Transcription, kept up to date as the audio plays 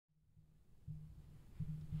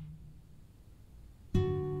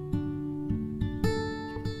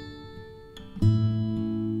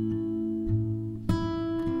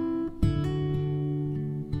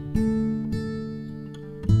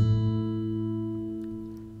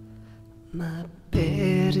My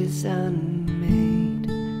bed is unmade,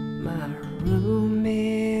 my room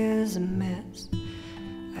is a mess.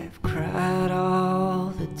 I've cried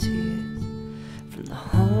all the tears from the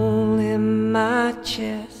hole in my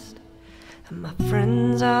chest, and my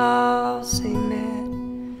friends all say,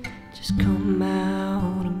 man, just come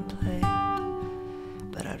out and play.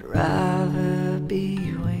 But I'd rather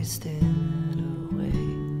be wasted away.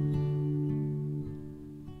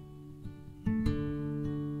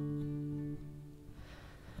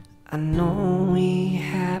 I know we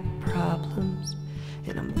had problems,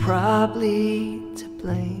 and I'm probably to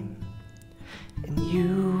blame. And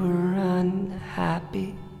you were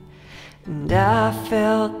unhappy, and I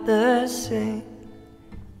felt the same.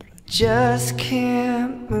 But I just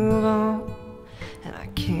can't move on, and I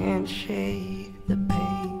can't shake the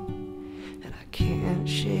pain, and I can't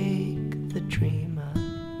shake the dream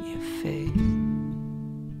on your face.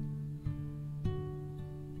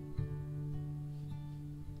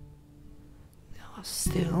 I've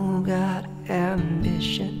still got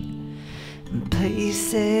ambition and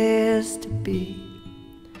places to be,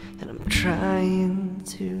 and I'm trying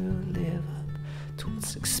to live up to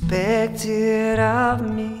what's expected of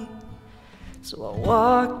me. So I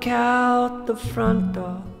walk out the front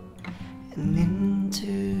door and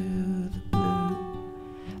into the blue,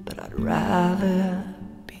 but I'd rather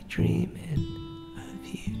be dreaming.